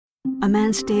A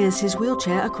man steers his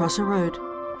wheelchair across a road.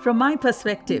 From my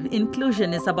perspective,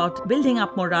 inclusion is about building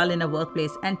up morale in a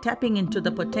workplace and tapping into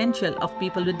the potential of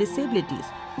people with disabilities.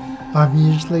 I'm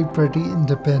usually pretty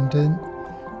independent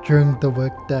during the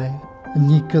workday,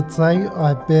 and you could say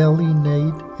I barely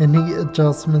need any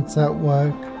adjustments at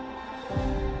work.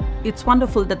 It's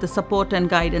wonderful that the support and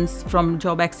guidance from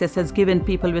JobAccess has given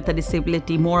people with a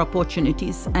disability more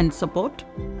opportunities and support.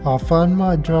 I find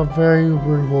my job very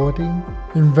rewarding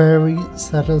and very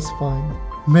satisfying.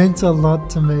 It means a lot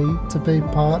to me to be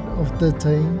part of the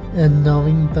team and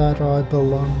knowing that I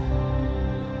belong.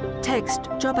 Text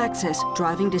JobAccess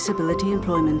Driving Disability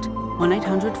Employment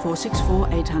 1800 464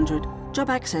 800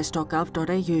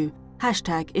 jobaccess.gov.au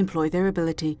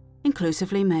 #EmployTheirAbility.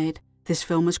 Inclusively made. This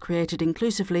film was created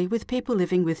inclusively with people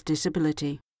living with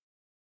disability.